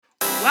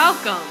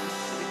Welcome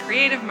to the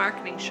Creative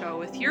Marketing Show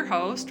with your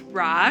host,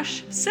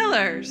 Raj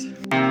Sillers.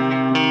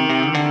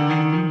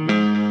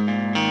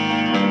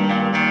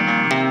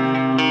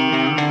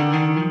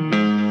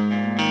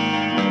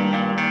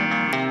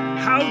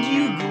 How do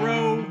you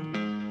grow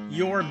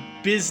your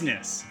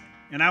business?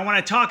 And I want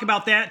to talk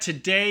about that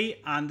today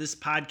on this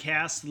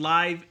podcast,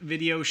 live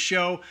video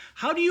show.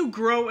 How do you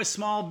grow a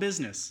small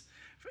business?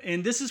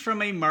 And this is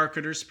from a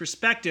marketer's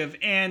perspective.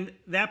 And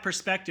that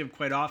perspective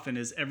quite often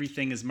is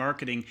everything is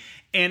marketing.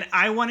 And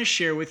I want to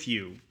share with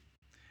you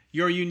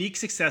your unique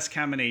success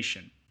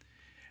combination.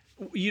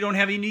 You don't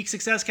have a unique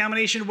success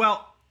combination?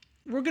 Well,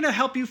 we're going to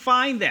help you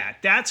find that.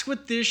 That's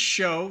what this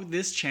show,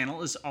 this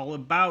channel is all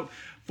about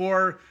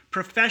for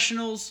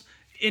professionals,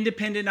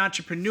 independent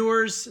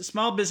entrepreneurs,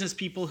 small business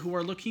people who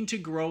are looking to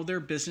grow their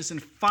business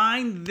and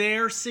find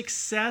their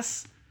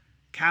success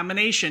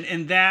combination.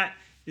 And that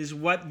is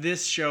what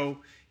this show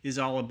is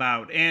all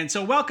about. And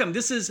so welcome.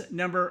 This is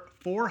number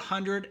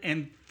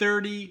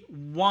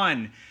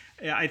 431.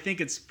 I think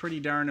it's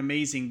pretty darn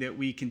amazing that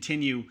we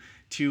continue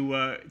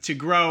to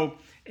grow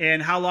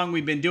and how long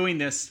we've been doing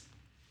this.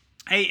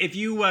 Hey, if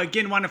you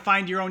again want to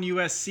find your own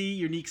USC,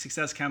 Unique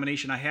Success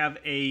Combination, I have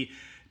a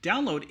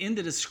download in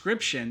the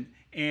description,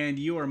 and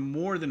you are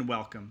more than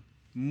welcome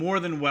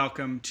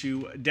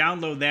to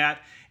download that.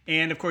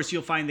 And of course,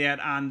 you'll find that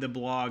on the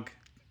blog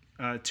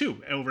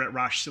too, over at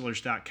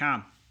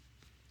rajsillers.com.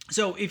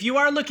 So if you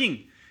are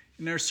looking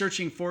and are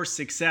searching for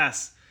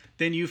success,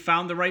 then you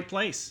found the right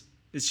place.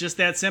 It's just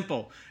that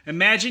simple.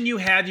 Imagine you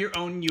had your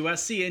own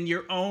USC and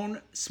your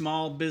own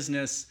small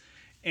business,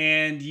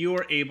 and you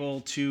are able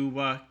to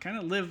kind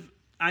of live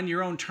on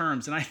your own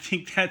terms. And I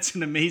think that's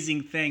an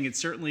amazing thing. It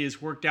certainly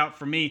has worked out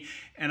for me,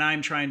 and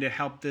I'm trying to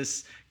help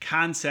this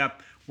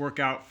concept work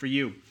out for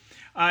you.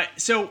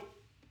 So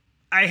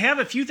I have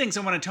a few things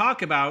I want to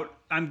talk about.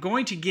 I'm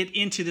going to get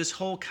into this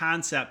whole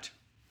concept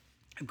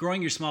of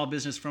growing your small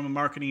business from a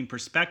marketing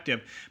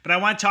perspective. But I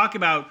want to talk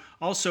about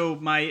also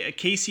my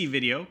Casey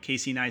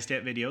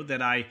Neistat video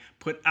that I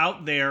put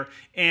out there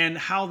and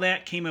how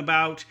that came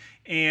about.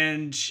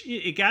 And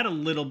it got a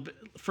little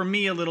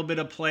bit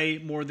of play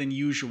more than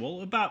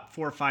usual, about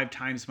 4 or 5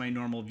 times my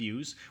normal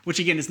views, which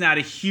again is not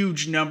a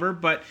huge number,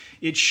 but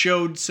it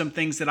showed some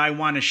things that I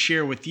want to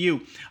share with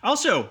you.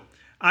 Also,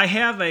 I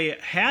have a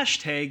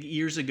hashtag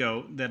years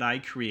ago that I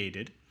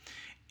created,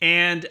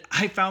 and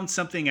I found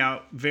something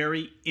out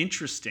very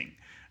interesting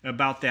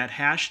about that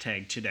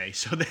hashtag today.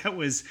 So that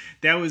was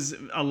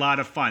a lot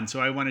of fun. So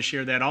I want to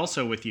share that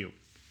also with you.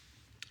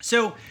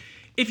 So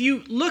if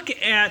you look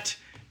at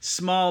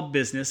small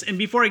business, and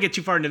before I get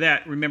too far into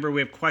that, remember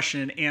we have question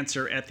and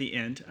answer at the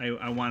end.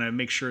 I want to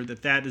make sure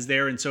that is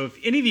there. And so if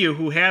any of you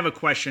who have a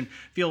question,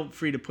 feel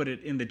free to put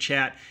it in the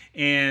chat.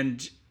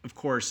 And of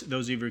course,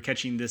 those of you who are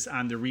catching this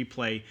on the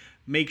replay,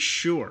 make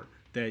sure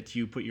that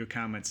you put your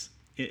comments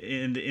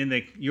in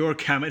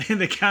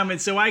the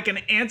comments so I can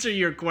answer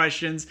your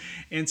questions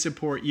and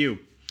support you.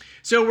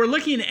 So we're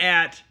looking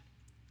at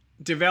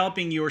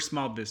developing your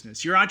small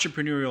business, your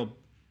entrepreneurial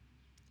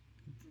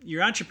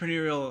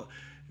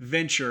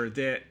venture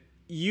that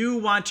you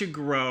want to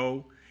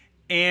grow.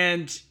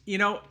 And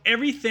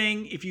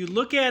everything, if you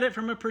look at it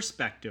from a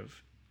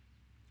perspective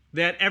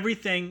that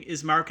everything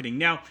is marketing.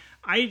 Now,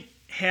 I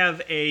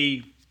have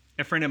a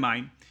friend of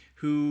mine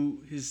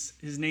who his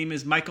name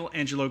is Michael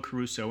Angelo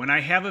Caruso, and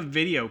I have a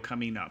video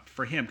coming up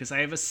for him because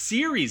I have a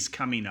series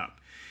coming up.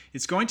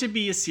 It's going to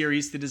be a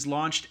series that is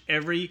launched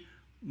every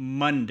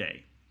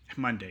Monday.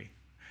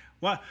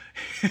 Well,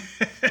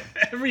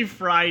 every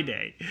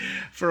Friday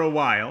for a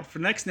while, for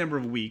the next number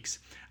of weeks,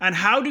 on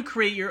how to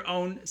create your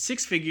own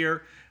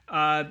 6-figure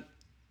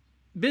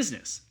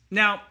business.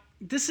 Now,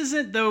 this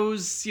isn't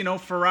those,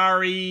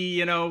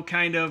 Ferrari,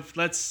 kind of,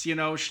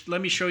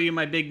 let me show you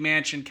my big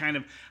mansion, kind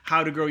of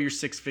how to grow your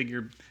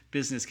 6-figure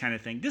business kind of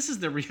thing. This is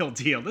the real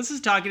deal. This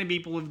is talking to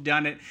people who've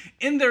done it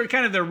in their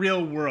kind of the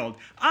real world,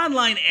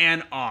 online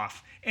and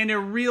off, and a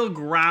real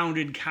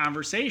grounded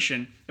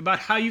conversation about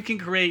how you can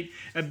create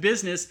a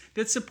business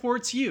that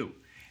supports you.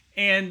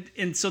 And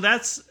so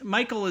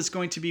Michael is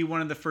going to be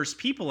one of the first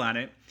people on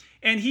it.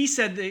 And he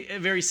said a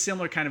very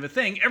similar kind of a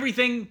thing.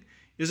 Everything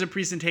is a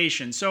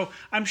presentation. So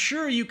I'm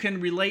sure you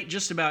can relate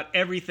just about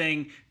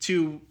everything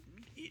to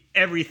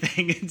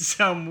everything in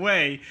some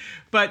way.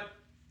 But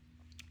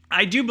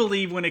I do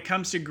believe when it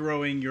comes to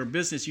growing your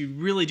business, you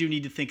really do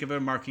need to think of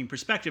a marketing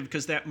perspective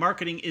because that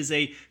marketing is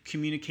a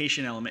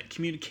communication element.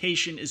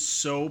 Communication is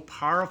so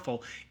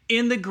powerful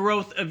in the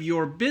growth of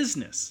your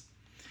business.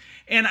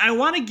 And I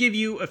want to give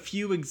you a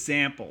few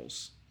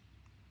examples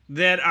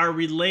that are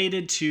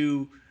related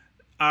to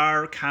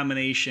our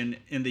combination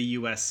in the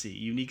USC,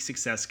 Unique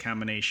Success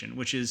Combination,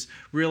 which is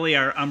really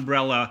our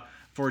umbrella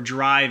for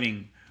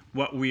driving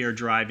what we are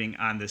driving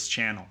on this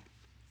channel.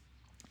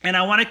 And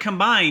I want to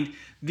combine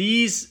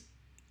these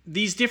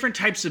different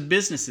types of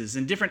businesses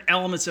and different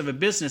elements of a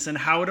business and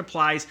how it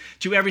applies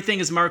to everything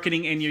as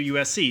marketing in your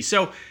USC.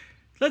 So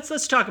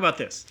let's talk about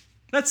this.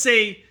 Let's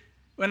say,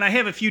 and I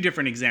have a few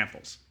different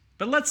examples,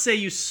 but let's say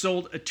you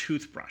sold a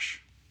toothbrush.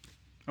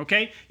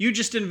 Okay? You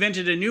just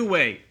invented a new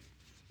way.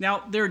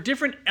 Now, there are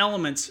different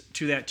elements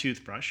to that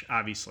toothbrush,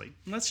 obviously.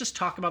 Let's just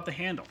talk about the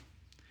handle.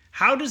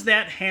 How does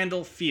that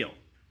handle feel?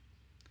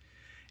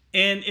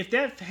 And if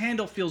that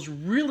handle feels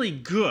really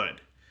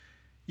good,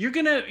 you're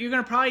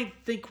gonna probably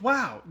think,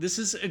 wow, this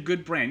is a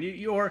good brand.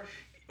 You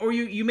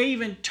may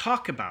even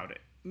talk about it.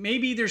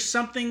 Maybe there's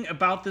something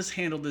about this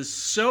handle that's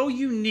so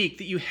unique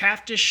that you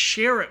have to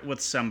share it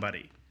with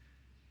somebody.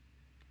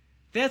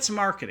 That's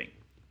marketing.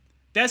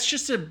 That's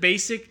just a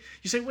basic,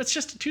 you say, well, it's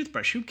just a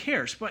toothbrush. Who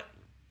cares? But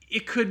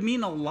it could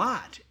mean a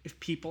lot if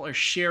people are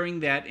sharing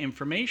that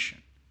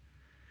information.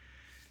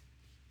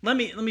 Let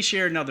me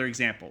share another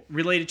example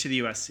related to the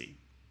USC.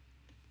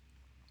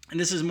 And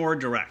this is more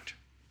direct.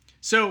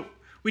 So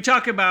we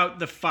talk about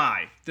the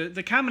 5.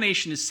 The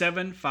combination is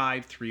 7,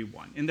 5, 3,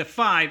 1. And the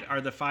 5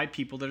 are the 5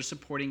 people that are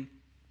supporting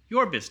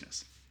your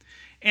business.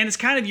 And it's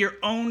kind of your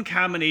own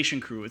combination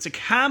crew. It's a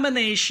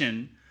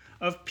combination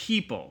of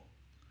people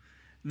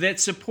that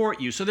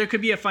support you. So there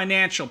could be a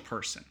financial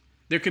person.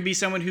 There could be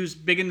someone who's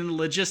big into the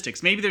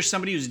logistics. Maybe there's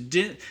somebody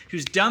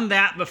who's done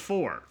that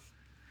before.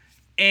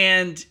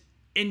 And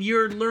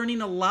you're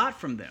learning a lot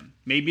from them.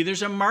 Maybe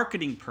there's a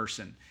marketing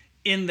person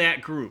in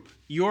that group.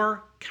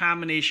 Your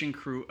combination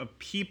crew of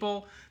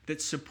people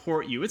that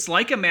support you. It's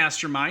like a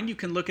mastermind. You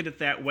can look at it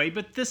that way,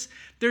 but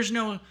there's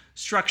no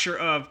structure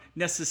of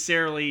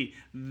necessarily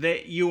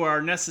that you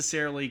are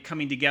necessarily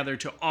coming together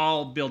to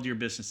all build your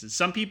businesses.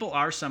 Some people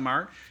are, some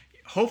aren't.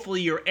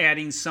 Hopefully you're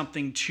adding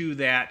something to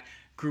that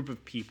group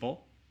of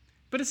people.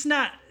 But it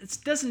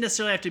doesn't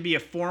necessarily have to be a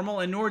formal,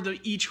 and nor do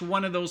each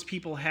one of those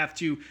people have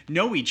to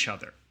know each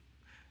other.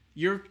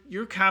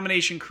 Your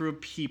combination crew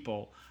of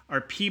people are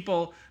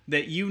people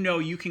that you know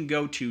you can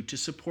go to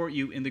support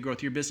you in the growth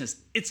of your business.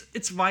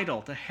 It's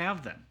vital to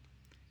have them.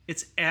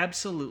 It's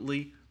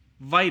absolutely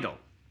vital.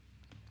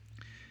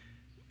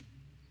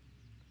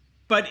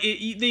 But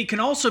they can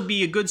also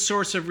be a good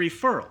source of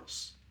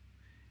referrals,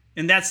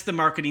 and that's the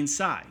marketing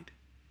side.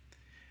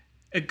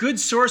 A good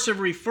source of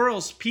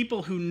referrals,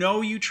 people who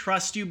know you,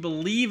 trust you,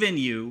 believe in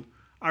you,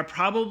 are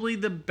probably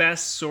the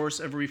best source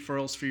of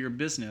referrals for your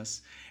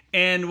business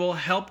and will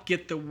help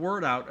get the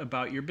word out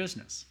about your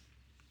business.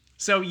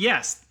 So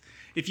yes,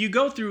 if you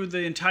go through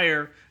the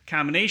entire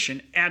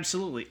combination,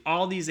 absolutely,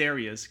 all these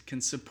areas can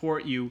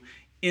support you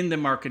in the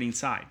marketing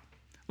side.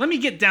 Let me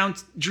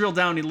drill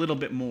down a little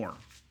bit more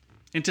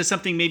into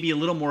something maybe a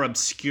little more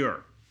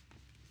obscure.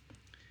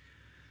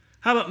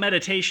 How about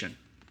meditation?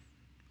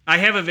 I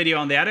have a video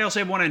on that. I also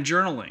have one on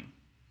journaling.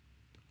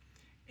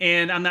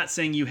 And I'm not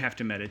saying you have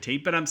to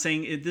meditate, but I'm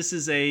saying this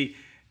is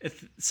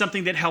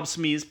something that helps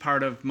me as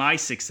part of my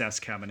success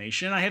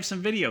combination. I have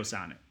some videos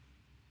on it.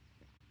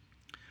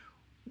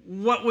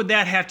 What would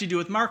that have to do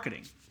with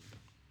marketing?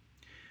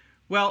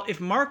 Well,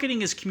 if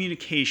marketing is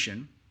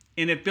communication,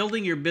 and if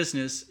building your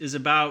business is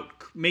about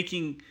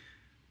making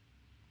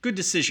good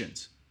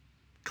decisions,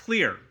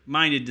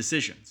 clear-minded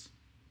decisions,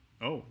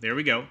 oh, there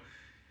we go,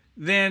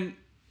 then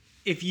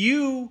if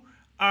you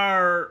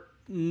are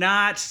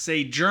not,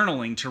 say,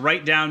 journaling to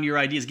write down your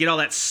ideas, get all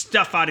that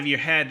stuff out of your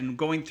head and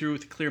going through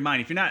with a clear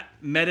mind, if you're not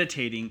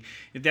meditating,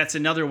 if that's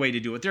another way to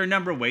do it, there are a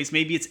number of ways.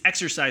 Maybe it's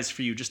exercise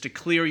for you just to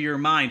clear your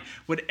mind.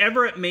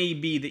 Whatever it may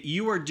be that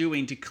you are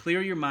doing to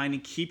clear your mind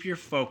and keep your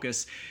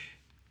focus,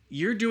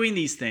 you're doing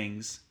these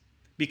things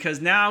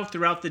because now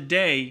throughout the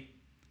day,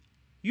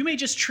 you may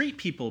just treat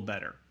people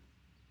better.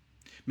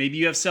 Maybe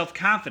you have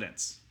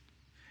self-confidence.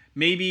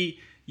 Maybe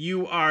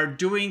you are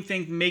doing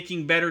things,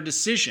 making better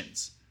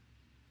decisions,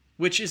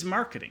 which is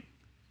marketing.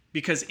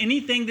 Because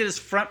anything that is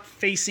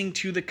front-facing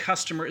to the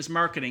customer is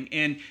marketing.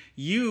 And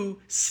you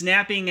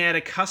snapping at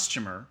a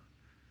customer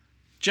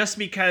just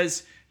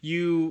because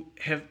you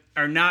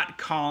are not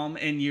calm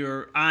and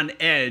you're on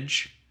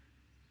edge,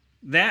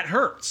 that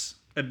hurts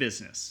a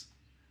business.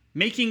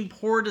 Making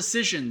poor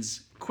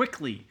decisions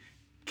quickly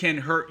can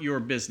hurt your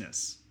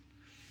business.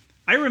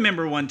 I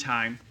remember one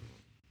time,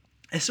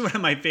 this is one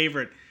of my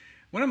favorite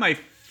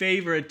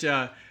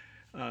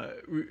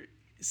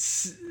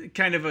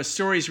kind of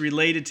stories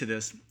related to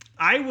this.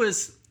 I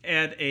was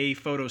at a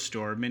photo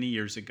store many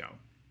years ago,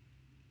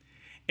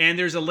 and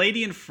there's a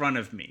lady in front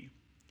of me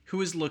who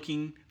was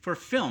looking for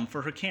film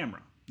for her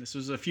camera. This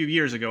was a few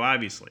years ago,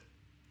 obviously.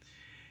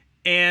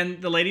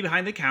 And the lady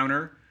behind the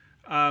counter,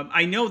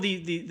 I know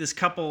this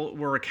couple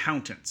were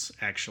accountants,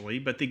 actually,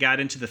 but they got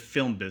into the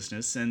film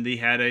business, and they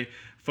had a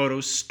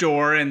photo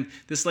store, and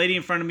this lady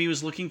in front of me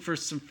was looking for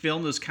some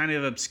film that was kind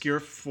of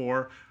obscure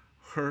for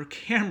her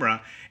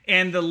camera.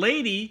 And the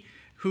lady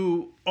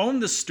who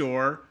owned the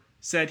store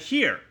said,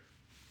 "Here,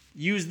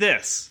 use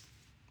this."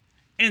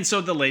 And so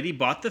the lady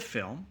bought the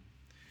film,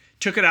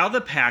 took it out of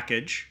the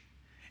package,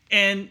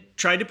 and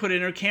tried to put it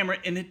in her camera,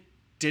 and it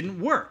didn't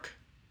work.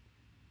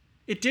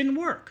 It didn't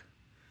work.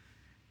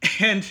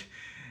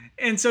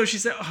 And so she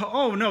said,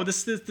 "Oh no,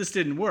 this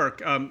didn't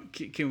work.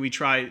 Can we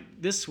try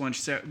this one?"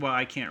 She said, "Well,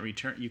 I can't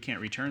return. You can't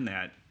return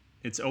that.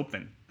 It's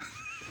open."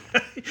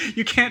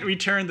 You can't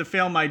return the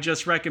film I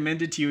just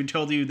recommended to you and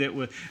told you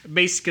that,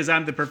 based because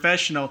I'm the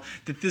professional,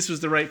 that this was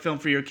the right film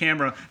for your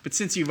camera. But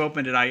since you've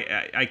opened it,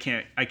 I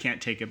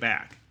can't take it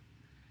back.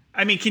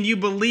 I mean, can you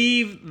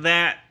believe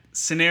that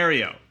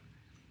scenario?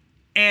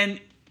 And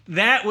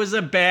that was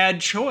a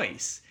bad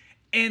choice.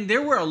 And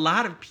there were a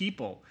lot of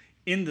people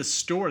in the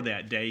store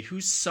that day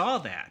who saw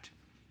that.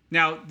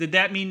 Now, did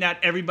that mean not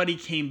everybody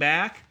came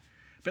back?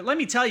 But let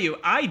me tell you,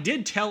 I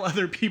did tell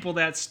other people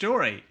that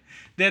story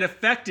that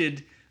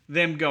affected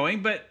them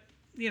going. But,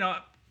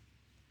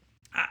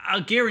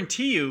 I'll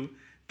guarantee you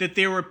that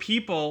there were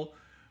people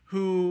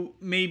who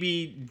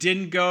maybe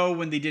didn't go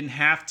when they didn't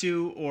have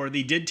to, or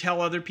they did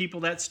tell other people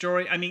that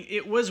story. I mean,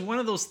 it was one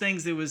of those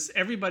things that was,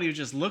 everybody was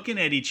just looking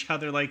at each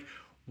other like,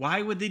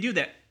 why would they do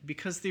that?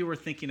 Because they were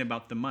thinking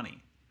about the money.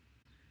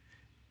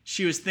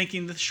 She was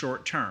thinking the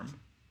short term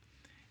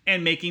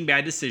and making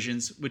bad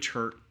decisions, which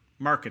hurt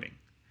marketing.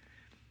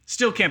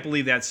 Still can't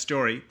believe that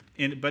story,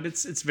 but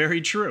it's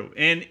very true.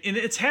 And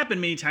it's happened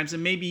many times,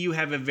 and maybe you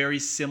have a very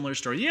similar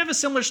story. You have a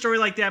similar story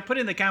like that? Put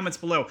it in the comments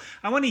below.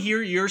 I want to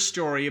hear your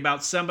story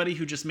about somebody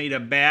who just made a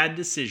bad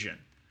decision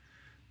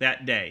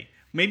that day.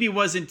 Maybe it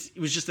was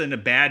just in a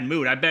bad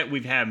mood. I bet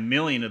we've had a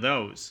million of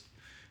those.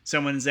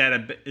 Someone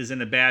is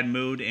in a bad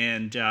mood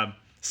and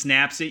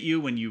snaps at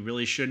you when you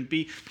really shouldn't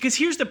be. Because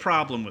here's the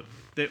problem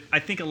that I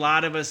think a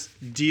lot of us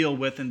deal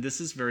with, and this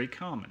is very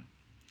common,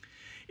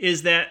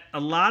 is that a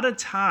lot of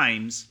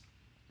times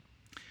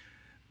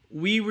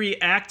we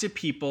react to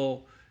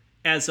people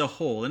as a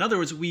whole. In other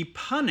words, we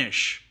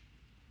punish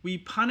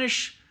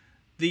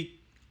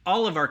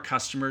all of our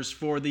customers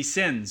for the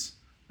sins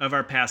of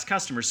our past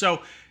customers.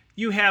 So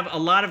you have a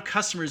lot of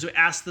customers who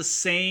ask the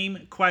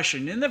same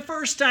question. And the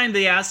first time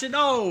they asked it,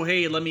 oh,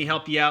 hey, let me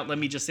help you out. Let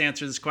me just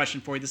answer this question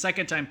for you. The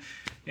second time,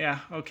 yeah,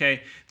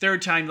 okay.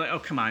 Third time, like, oh,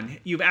 come on.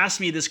 You've asked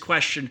me this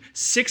question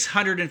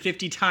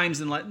 650 times.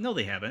 No,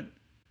 they haven't.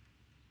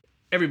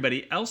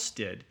 Everybody else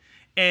did.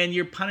 And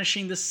you're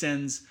punishing the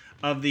sins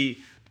of the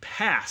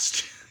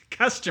past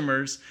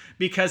customers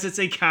because it's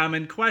a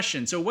common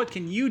question. So what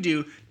can you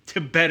do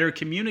to better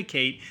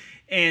communicate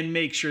and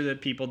make sure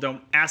that people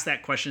don't ask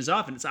that question as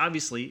often? It's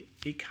obviously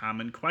a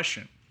common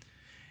question.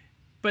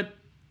 But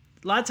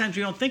a lot of times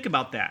we don't think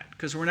about that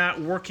because we're not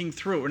working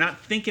through it. We're not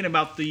thinking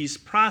about these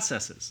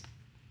processes.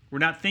 We're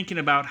not thinking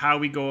about how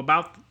we go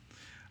about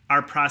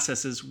our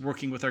processes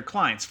working with our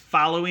clients,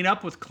 following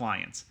up with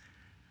clients.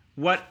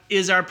 What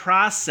is our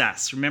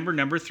process? Remember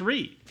number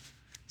 3,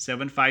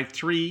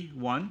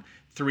 7531.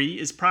 3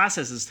 is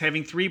processes,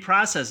 having 3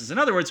 processes. In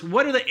other words,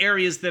 what are the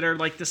areas that are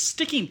like the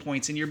sticking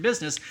points in your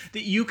business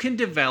that you can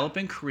develop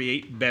and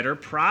create better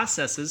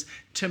processes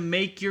to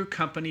make your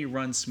company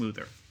run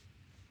smoother?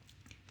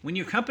 When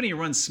your company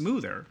runs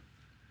smoother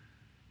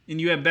and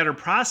you have better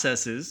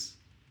processes,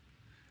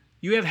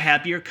 you have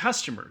happier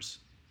customers.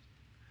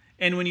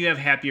 And when you have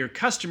happier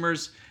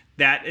customers,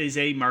 that is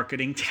a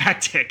marketing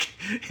tactic.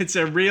 It's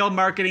a real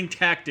marketing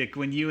tactic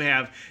when you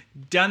have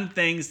done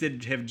things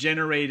that have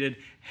generated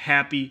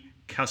happy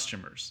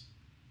customers.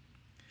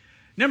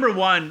 Number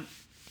 1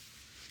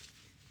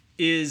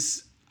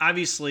 is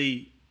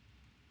obviously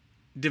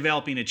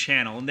developing a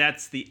channel, and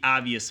that's the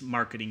obvious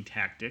marketing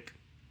tactic,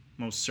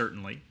 most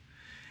certainly.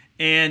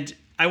 And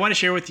I want to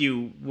share with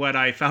you what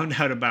I found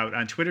out about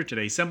on Twitter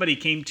today. Somebody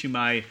came to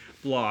my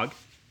blog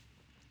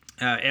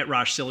at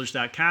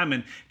roshsillers.com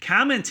and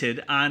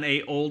commented on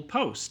an old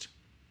post.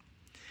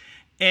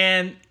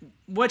 And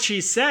what she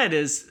said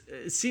is,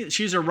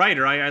 she's a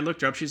writer. I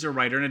looked her up. She's a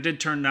writer. And it did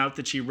turn out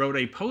that she wrote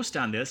a post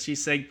on this. She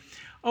said,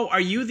 oh, are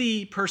you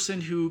the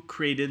person who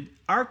created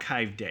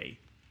Archive Day?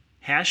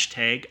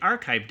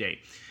 #Archive Day.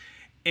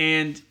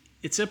 And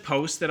it's a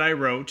post that I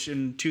wrote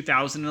in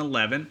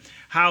 2011,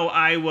 how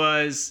I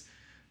was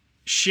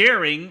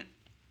sharing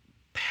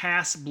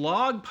past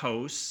blog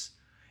posts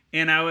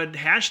and I would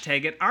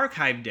hashtag it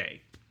Archive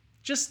Day.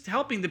 Just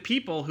helping the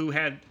people who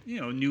had,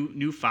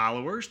 new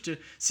followers to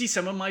see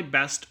some of my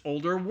best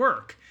older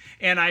work.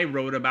 And I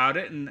wrote about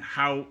it and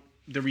how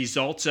the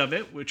results of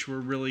it, which were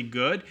really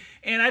good.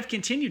 And I've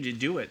continued to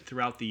do it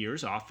throughout the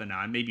years, off and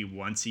on, maybe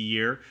once a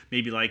year.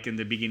 Maybe like in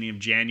the beginning of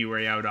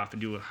January, I would often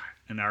do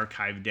an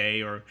Archive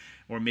Day, or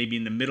maybe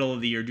in the middle of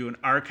the year do an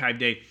Archive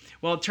Day.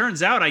 Well, it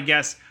turns out, I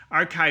guess,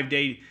 Archive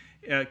Day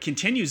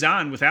continues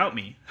on without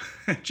me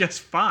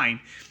just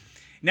fine.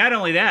 Not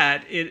only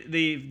that,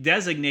 they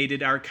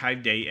designated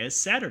Archive Day as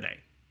Saturday.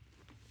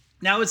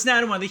 Now, it's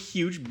not one of the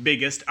huge,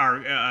 biggest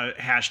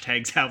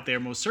hashtags out there,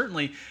 most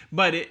certainly,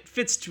 but it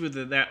fits to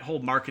that whole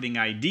marketing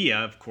idea,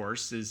 of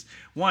course, is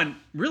one,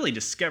 really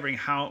discovering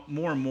how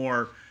more and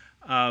more,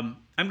 I'm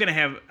going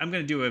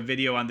to do a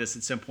video on this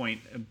at some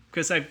point,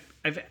 because I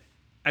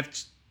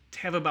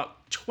have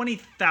about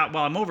 20,000,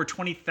 well, I'm over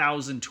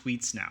 20,000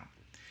 tweets now.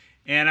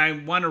 And I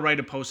want to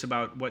write a post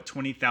about what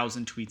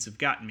 20,000 tweets have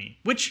gotten me,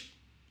 which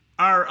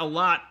are a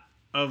lot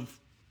of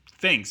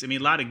things. I mean,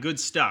 a lot of good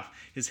stuff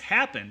has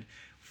happened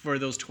for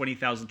those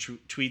 20,000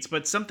 tweets,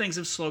 but some things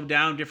have slowed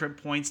down, different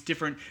points,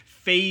 different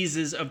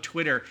phases of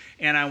Twitter,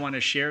 and I want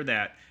to share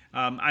that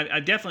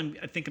I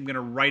think I'm going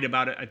to write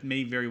about it. I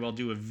may very well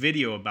do a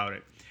video about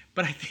it.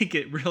 But I think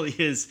it really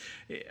is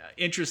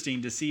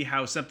interesting to see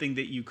how something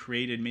that you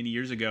created many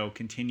years ago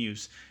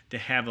continues to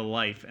have a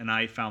life. And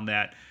I found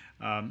that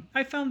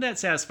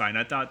satisfying.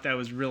 I thought that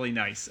was really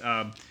nice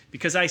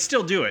because I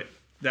still do it.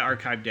 The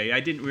archive day. I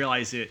didn't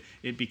realize it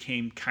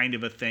became kind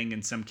of a thing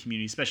in some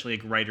communities, especially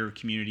like writer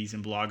communities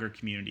and blogger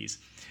communities,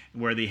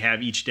 where they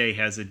have each day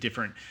has a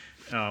different,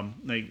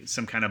 like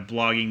some kind of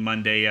blogging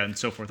Monday and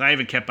so forth. I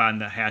haven't kept on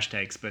the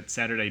hashtags, but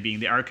Saturday being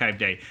the archive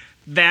day.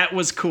 That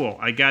was cool,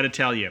 I got to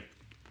tell you.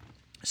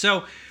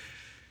 So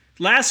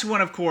last one,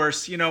 of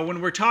course,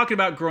 when we're talking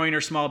about growing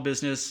our small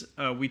business,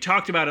 we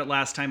talked about it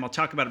last time. I'll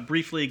talk about it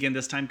briefly again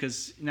this time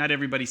because not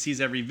everybody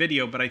sees every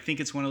video, but I think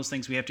it's one of those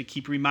things we have to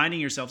keep reminding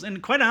yourselves.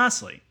 And quite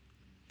honestly,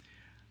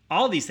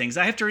 all these things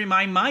I have to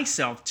remind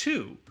myself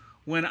too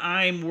when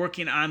I'm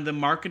working on the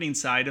marketing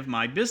side of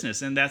my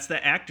business. And that's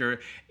the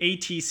actor,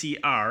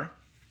 ATCR.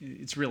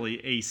 It's really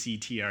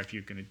ACTR if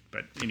you're going to,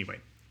 but anyway,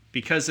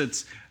 because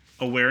it's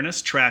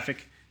awareness,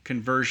 traffic,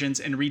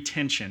 conversions, and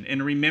retention,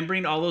 and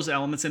remembering all those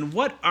elements. And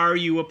what are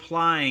you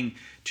applying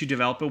to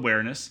develop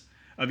awareness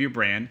of your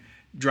brand,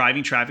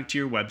 driving traffic to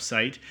your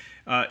website,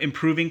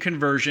 improving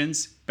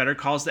conversions, better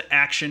calls to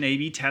action,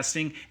 A/B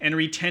testing, and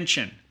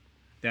retention,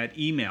 that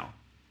email.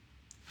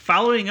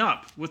 Following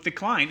up with the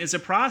client is a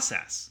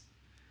process,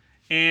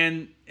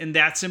 and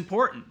that's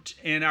important.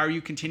 And are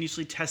you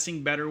continuously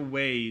testing better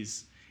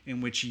ways in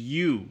which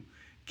you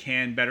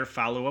can better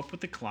follow up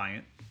with the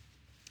client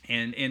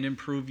and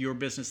improve your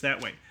business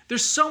that way?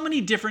 There's so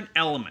many different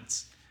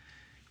elements,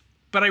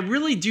 but I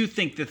really do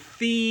think the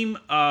theme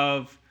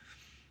of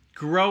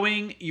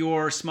growing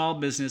your small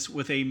business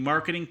with a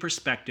marketing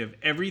perspective,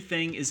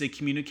 everything is a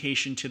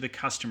communication to the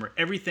customer,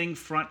 everything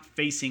front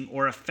facing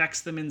or affects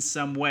them in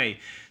some way,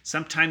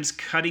 sometimes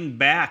cutting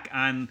back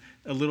on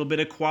a little bit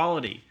of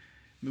quality.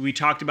 We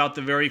talked about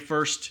the very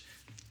first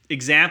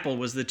example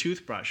was the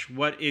toothbrush.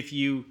 What if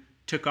you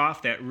took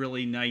off that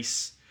really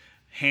nice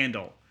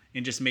handle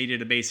and just made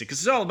it a basic? Because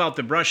it's all about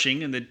the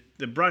brushing and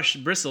the brush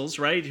bristles,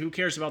 right? Who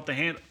cares about the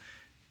handle?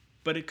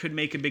 But it could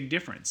make a big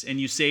difference. And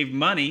you save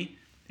money,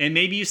 and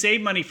maybe you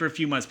save money for a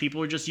few months.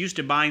 People are just used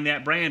to buying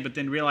that brand, but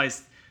then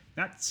realize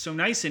not so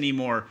nice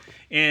anymore.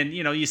 And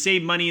you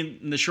save money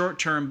in the short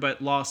term,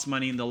 but lost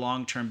money in the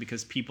long term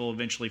because people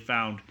eventually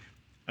found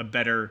a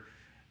better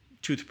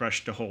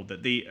toothbrush to hold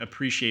that they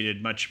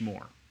appreciated much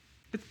more.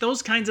 But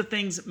those kinds of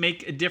things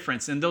make a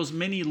difference, and those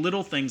many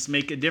little things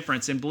make a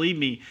difference. And believe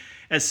me,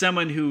 as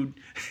someone who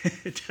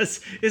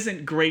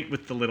isn't great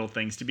with the little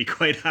things, to be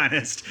quite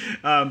honest,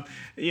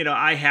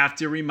 I have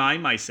to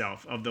remind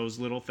myself of those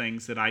little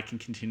things that I can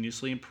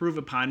continuously improve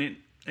upon it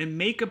and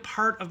make a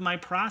part of my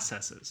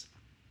processes.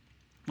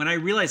 When I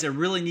realize I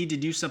really need to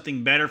do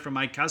something better for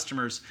my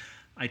customers,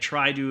 I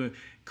try to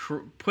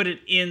put it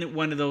in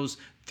one of those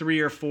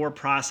 3 or 4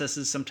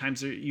 processes.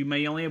 Sometimes you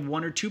may only have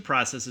 1 or 2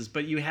 processes,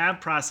 but you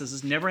have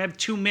processes. Never have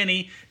too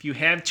many. If you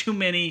have too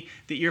many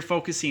that you're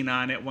focusing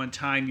on at one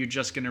time, you're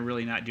just going to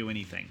really not do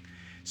anything.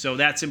 So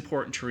that's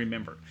important to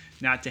remember,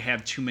 not to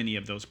have too many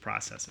of those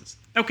processes.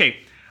 Okay,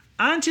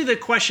 on to the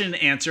question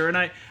and answer, and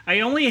I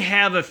only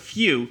have a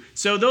few.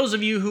 So those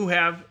of you who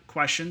have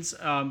questions,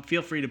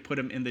 feel free to put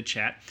them in the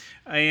chat.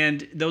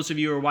 And those of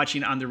you who are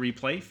watching on the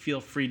replay, feel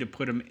free to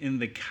put them in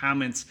the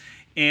comments.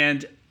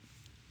 And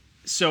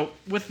so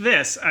with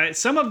this,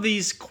 some of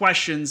these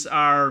questions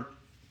are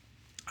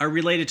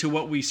related to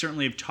what we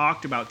certainly have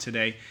talked about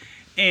today.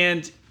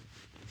 And,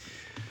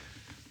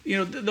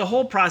 the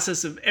whole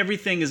process of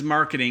everything is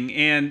marketing.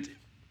 And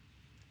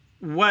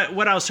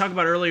what I was talking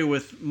about earlier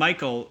with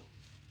Michael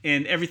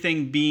and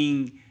everything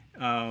being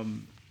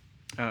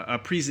a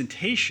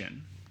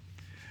presentation,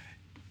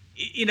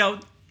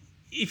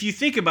 if you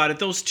think about it,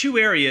 those 2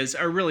 areas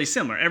are really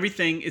similar.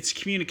 Everything, it's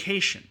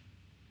communication.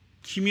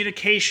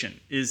 Communication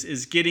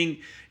is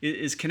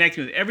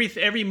connecting with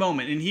every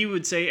moment, and he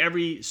would say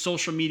every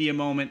social media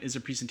moment is a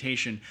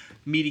presentation.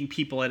 Meeting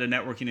people at a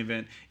networking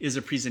event is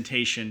a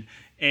presentation,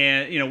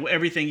 and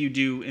everything you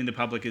do in the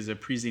public is a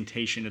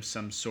presentation of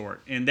some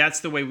sort. And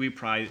that's the way we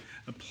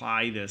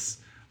apply this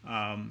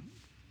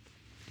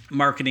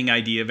marketing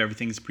idea of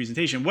everything's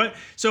presentation. What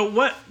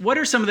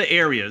are some of the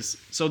areas?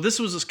 So this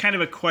was kind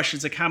of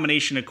it's a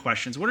combination of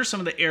questions. What are some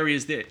of the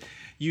areas that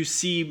you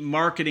see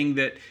marketing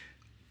that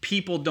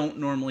people don't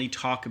normally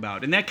talk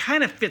about? And that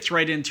kind of fits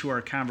right into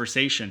our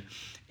conversation.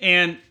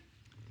 And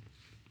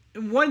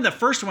one of the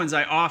first ones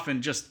I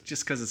often, just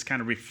because it's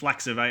kind of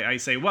reflexive, I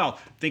say, well,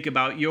 think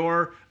about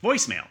your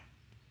voicemail.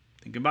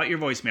 Think about your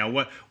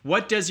voicemail.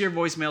 What does your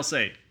voicemail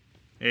say?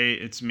 Hey,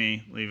 it's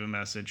me. Leave a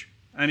message.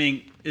 I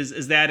mean,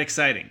 is that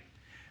exciting?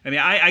 I mean,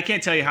 I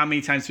can't tell you how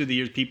many times through the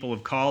years people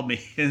have called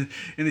me and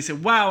they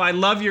said, wow, I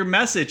love your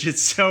message.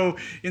 It's so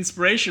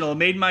inspirational. It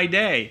made my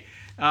day.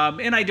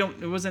 And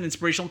it wasn't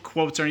inspirational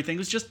quotes or anything. It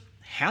was just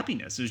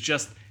happiness. It was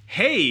just,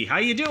 hey, how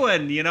you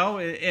doing?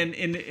 And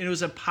it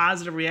was a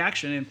positive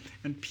reaction,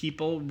 and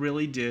people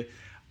really did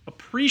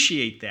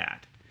appreciate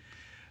that.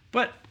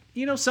 But,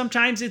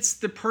 sometimes it's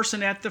the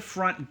person at the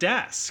front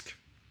desk.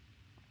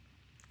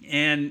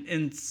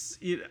 And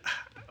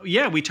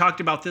yeah, we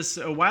talked about this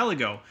a while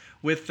ago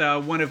with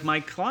one of my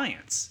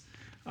clients,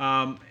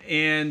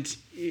 and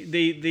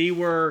they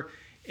were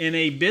in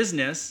a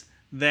business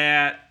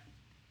that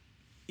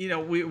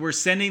we were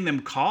sending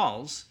them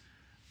calls,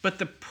 but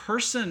the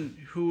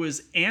person who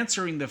was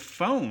answering the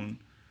phone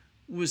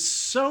was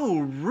so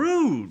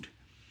rude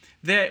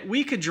that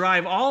we could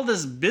drive all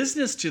this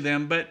business to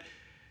them, but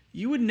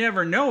you would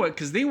never know it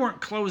because they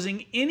weren't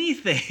closing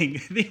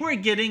anything. They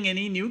weren't getting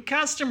any new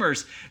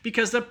customers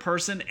because the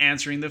person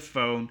answering the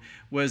phone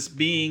was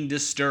being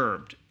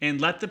disturbed,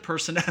 and let the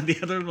person on the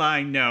other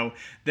line know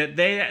that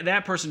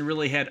that person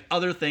really had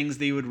other things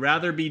they would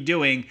rather be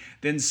doing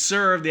than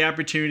serve the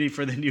opportunity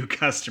for the new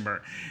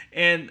customer.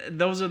 And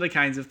those are the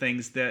kinds of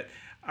things that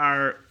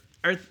are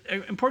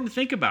important to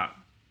think about.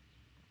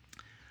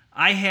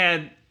 I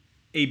had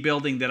a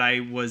building that I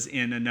was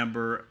in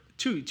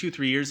two,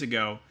 3 years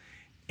ago,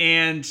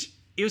 and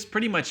it was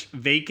pretty much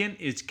vacant.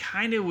 It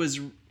kind of was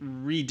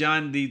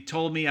redone. They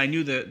told me, I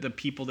knew the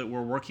people that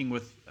were working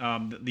with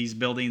these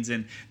buildings,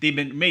 and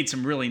they've made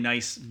some really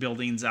nice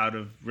buildings out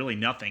of really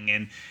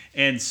nothing.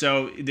 And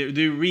so they're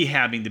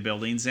rehabbing the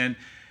buildings, and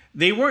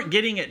they weren't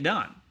getting it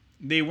done.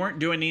 They weren't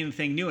doing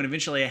anything new. And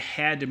eventually I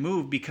had to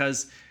move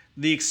because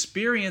the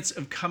experience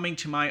of coming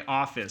to my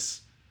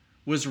office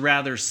was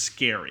rather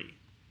scary.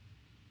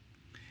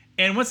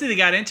 And once they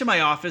got into my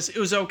office, it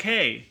was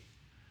okay.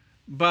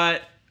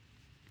 But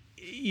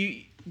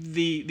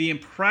the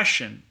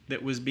impression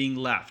that was being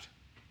left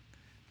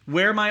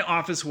where my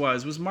office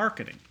was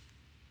marketing,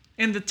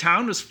 and the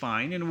town was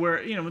fine, and where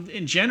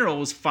in general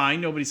was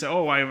fine. Nobody said,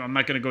 "Oh, I'm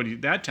not going to go to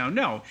that town,"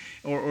 no,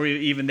 or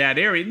even that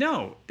area.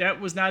 No, that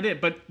was not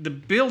it. But the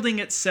building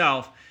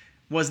itself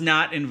was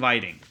not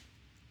inviting.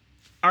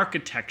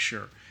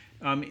 Architecture,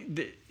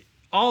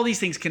 all these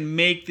things can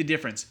make the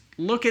difference.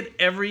 Look at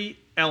every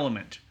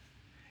element,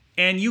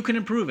 and you can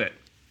improve it.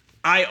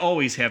 I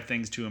always have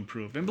things to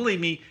improve. And believe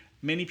me,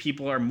 many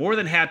people are more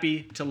than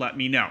happy to let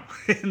me know.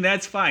 And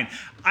that's fine.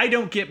 I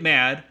don't get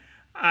mad.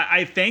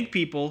 I thank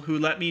people who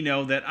let me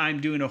know that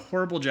I'm doing a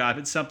horrible job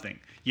at something.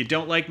 You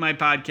don't like my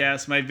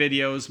podcasts, my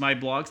videos, my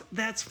blogs.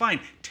 That's fine.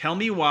 Tell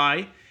me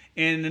why.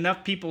 And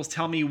enough people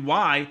tell me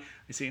why.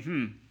 I say,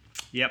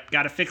 yep,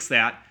 got to fix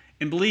that.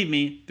 And believe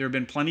me, there have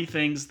been plenty of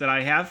things that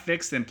I have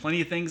fixed and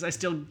plenty of things I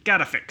still got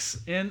to fix.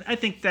 And I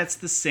think that's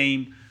the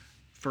same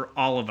for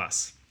all of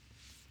us.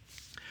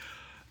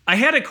 I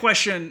had a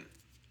question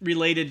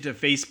related to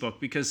Facebook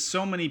because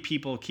so many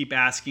people keep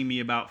asking me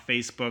about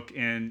Facebook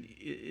and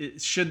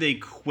should they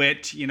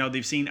quit?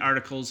 They've seen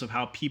articles of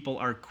how people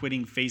are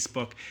quitting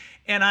Facebook.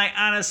 And I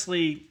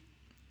honestly,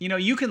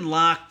 you can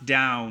lock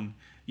down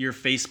your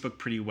Facebook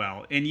pretty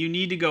well. And you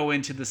need to go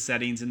into the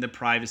settings and the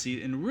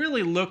privacy and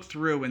really look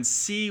through and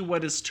see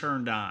what is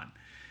turned on.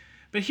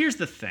 But here's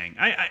the thing.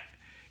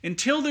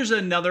 Until there's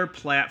another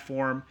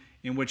platform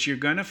in which you're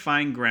going to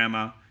find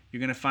grandma, you're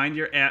going to find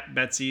your Aunt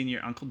Betsy and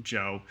your Uncle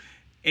Joe,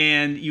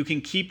 and you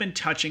can keep in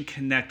touch and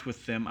connect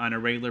with them on a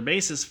regular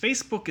basis,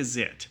 Facebook is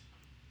it.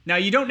 Now,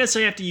 you don't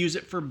necessarily have to use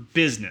it for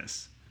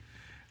business.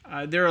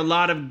 There are a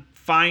lot of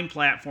fine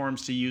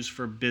platforms to use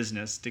for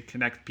business to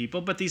connect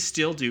people, but these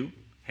still do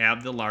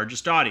have the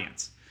largest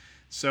audience.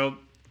 So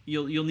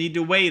you'll need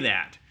to weigh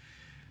that.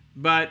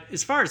 But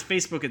as far as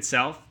Facebook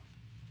itself,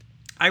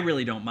 I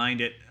really don't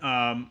mind it.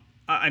 I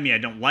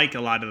don't like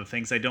a lot of the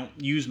things. I don't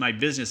use my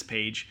business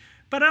page.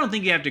 But I don't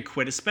think you have to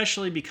quit,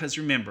 especially because,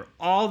 remember,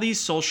 all these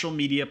social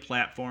media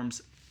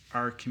platforms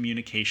are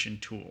communication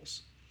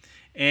tools.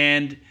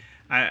 And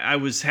I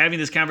was having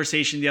this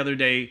conversation the other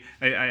day.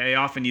 I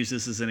often use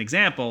this as an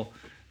example.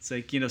 It's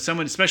like,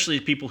 someone,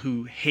 especially people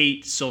who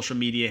hate social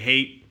media,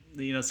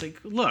 it's like,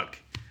 look,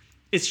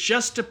 it's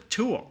just a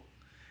tool.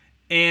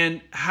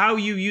 And how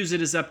you use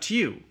it is up to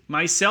you.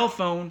 My cell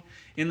phone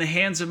in the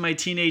hands of my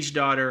teenage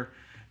daughter,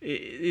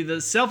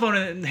 the cell phone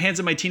in the hands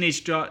of my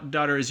teenage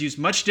daughter is used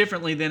much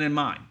differently than in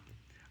mine.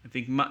 I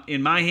think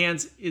in my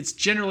hands, it's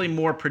generally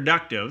more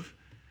productive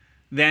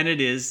than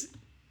it is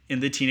in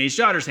the teenage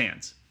daughter's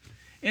hands.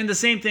 And the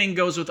same thing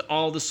goes with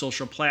all the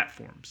social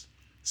platforms.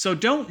 So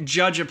don't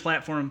judge a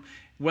platform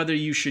whether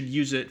you should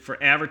use it for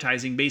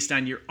advertising based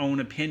on your own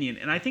opinion.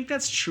 And I think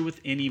that's true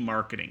with any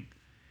marketing.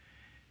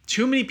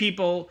 Too many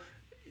people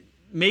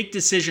make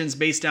decisions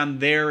based on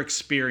their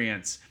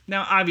experience.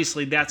 Now,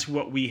 obviously, that's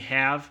what we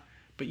have.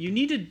 But you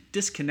need to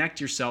disconnect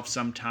yourself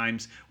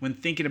sometimes when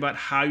thinking about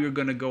how you're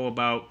going to go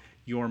about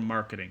your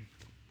marketing.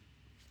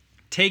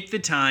 Take the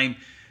time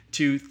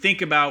to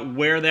think about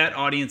where that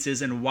audience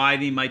is and why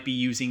they might be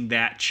using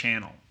that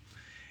channel,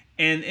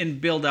 and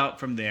build out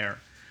from there.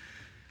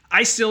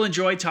 I still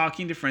enjoy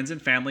talking to friends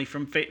and family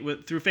through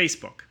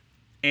Facebook.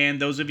 And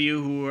those of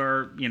you who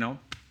are,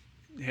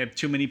 have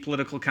too many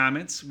political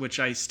comments, which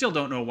I still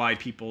don't know why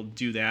people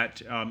do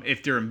that.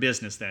 If they're in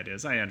business, that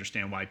is. I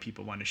understand why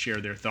people want to share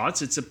their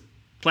thoughts. It's a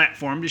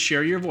platform to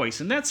share your voice,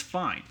 and that's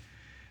fine.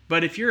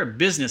 But if you're a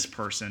business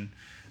person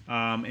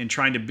and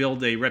trying to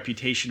build a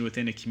reputation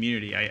within a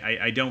community,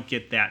 I don't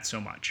get that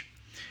so much.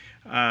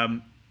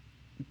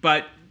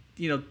 But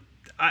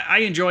I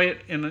enjoy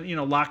it,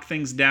 and lock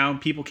things down.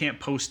 People can't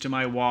post to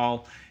my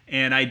wall,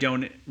 and I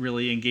don't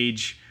really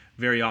engage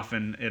very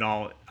often at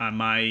all on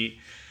my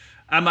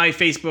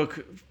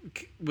Facebook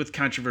with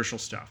controversial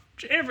stuff.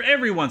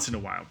 Every once in a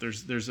while,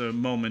 there's a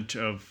moment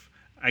of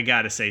I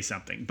gotta say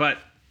something, but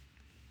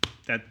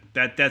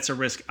that's a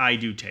risk I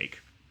do take.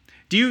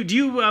 Do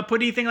you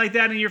put anything like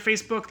that in your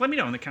Facebook? Let me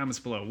know in the comments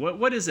below.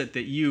 What is it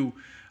that you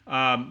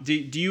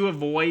do you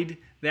avoid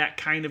that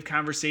kind of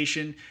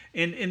conversation,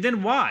 and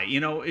then why?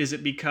 Is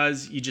it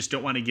because you just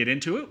don't want to get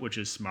into it, which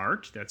is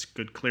smart? That's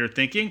good, clear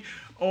thinking,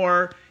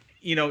 or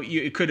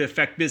it could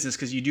affect business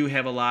because you do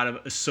have a lot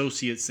of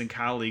associates and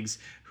colleagues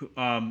who,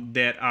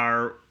 that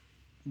are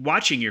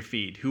watching your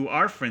feed, who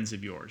are friends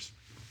of yours.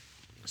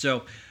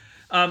 So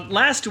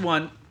last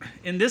one,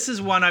 and this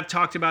is one I've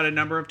talked about a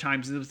number of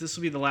times. This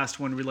will be the last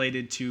one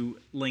related to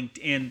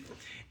LinkedIn,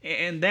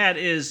 and that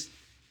is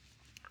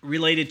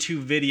related to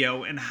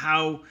video and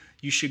how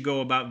you should go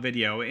about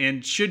video.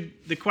 And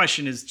the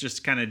question is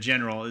just kind of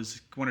general,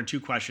 is one or two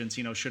questions.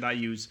 Should I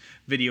use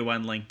video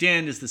on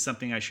LinkedIn? Is this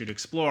something I should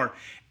explore?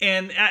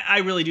 And I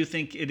really do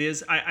think it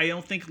is. I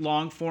don't think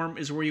long form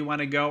is where you want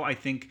to go. I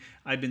think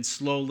I've been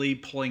slowly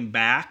pulling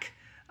back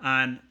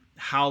on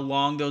how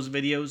long those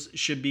videos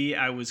should be.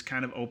 I was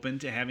kind of open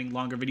to having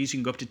longer videos. You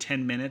can go up to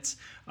 10 minutes.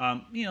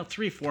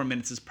 3-4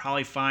 minutes is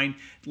probably fine.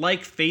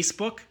 Like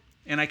Facebook,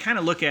 and I kind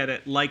of look at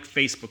it like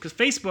Facebook, because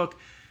Facebook,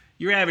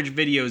 your average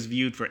video is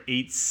viewed for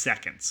 8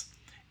 seconds.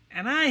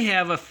 And I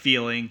have a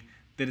feeling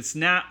that it's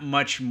not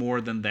much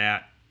more than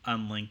that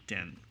on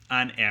LinkedIn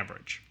on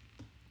average.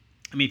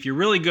 I mean, if you're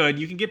really good,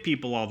 you can get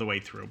people all the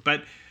way through.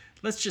 But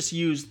let's just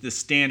use the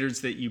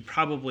standards that you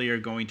probably are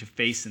going to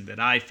face and that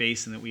I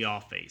face and that we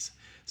all face.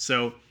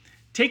 So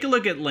take a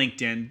look at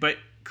LinkedIn, but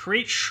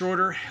create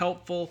shorter,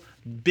 helpful,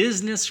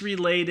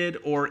 business-related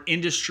or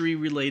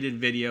industry-related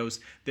videos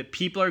that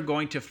people are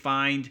going to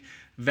find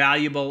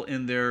valuable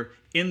in their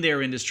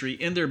industry,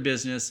 in their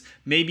business.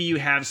 Maybe you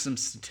have some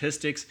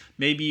statistics.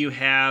 Maybe you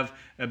have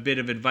a bit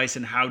of advice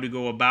on how to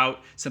go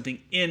about something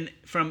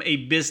from a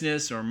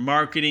business or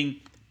marketing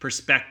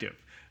perspective,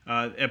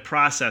 a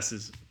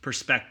processes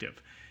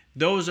perspective.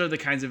 Those are the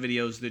kinds of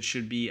videos that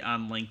should be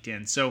on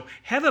LinkedIn. So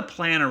have a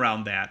plan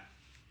around that.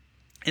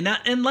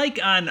 And like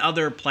on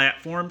other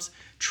platforms,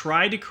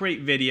 try to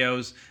create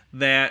videos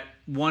that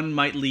one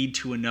might lead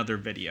to another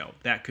video.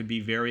 That could be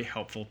very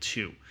helpful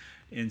too.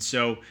 And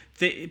so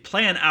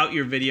plan out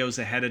your videos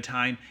ahead of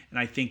time, and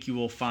I think you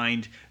will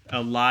find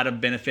a lot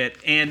of benefit.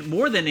 And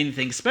more than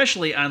anything,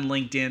 especially on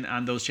LinkedIn,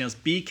 on those channels,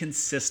 be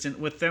consistent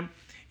with them.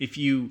 If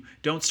you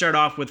don't start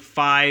off with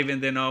 5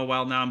 and then, now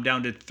I'm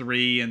down to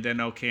 3, and then,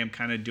 okay, I'm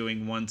kind of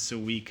doing once a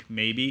week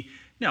maybe.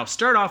 No,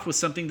 start off with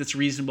something that's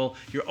reasonable.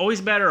 You're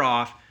always better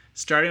off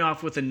starting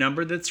off with a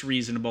number that's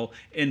reasonable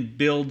and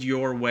build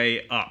your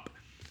way up.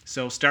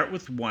 So start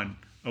with 1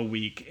 a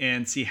week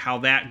and see how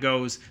that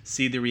goes,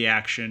 see the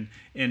reaction,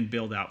 and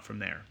build out from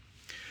there.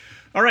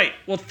 All right,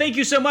 well, thank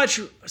you so much.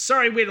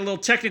 Sorry we had a little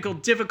technical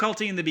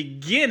difficulty in the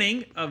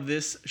beginning of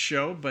this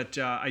show, but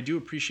I do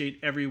appreciate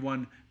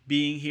everyone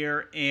being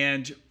here,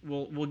 and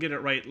we'll get it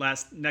right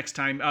next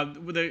time.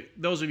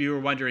 Those of you who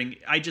are wondering,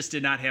 I just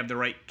did not have the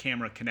right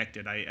camera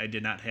connected. I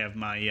did not have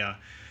my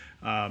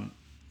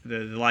the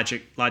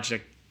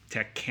Logitech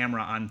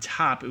camera on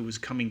top. It was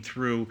coming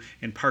through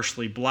and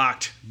partially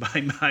blocked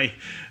by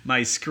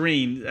my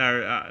screen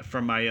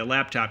from my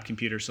laptop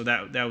computer. So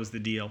that was the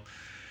deal.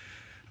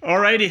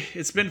 Alrighty,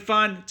 it's been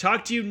fun.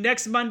 Talk to you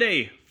next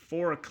Monday,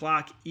 4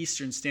 o'clock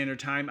Eastern Standard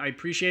Time. I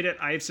appreciate it.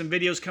 I have some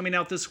videos coming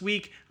out this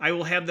week. I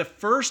will have the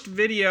first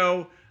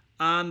video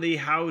on the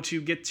how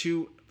to get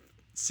to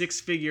 6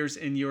 figures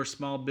in your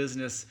small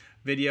business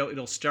video.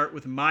 It'll start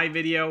with my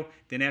video.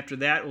 Then after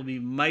that will be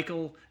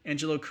Michael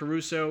Angelo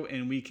Caruso,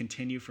 and we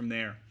continue from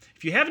there.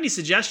 If you have any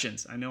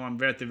suggestions, I know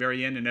I'm at the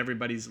very end and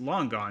everybody's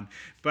long gone,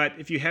 but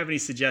if you have any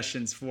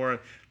suggestions for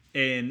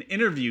an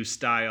interview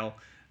style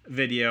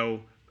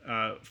video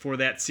for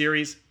that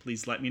series,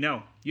 please let me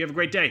know. You have a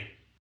great day.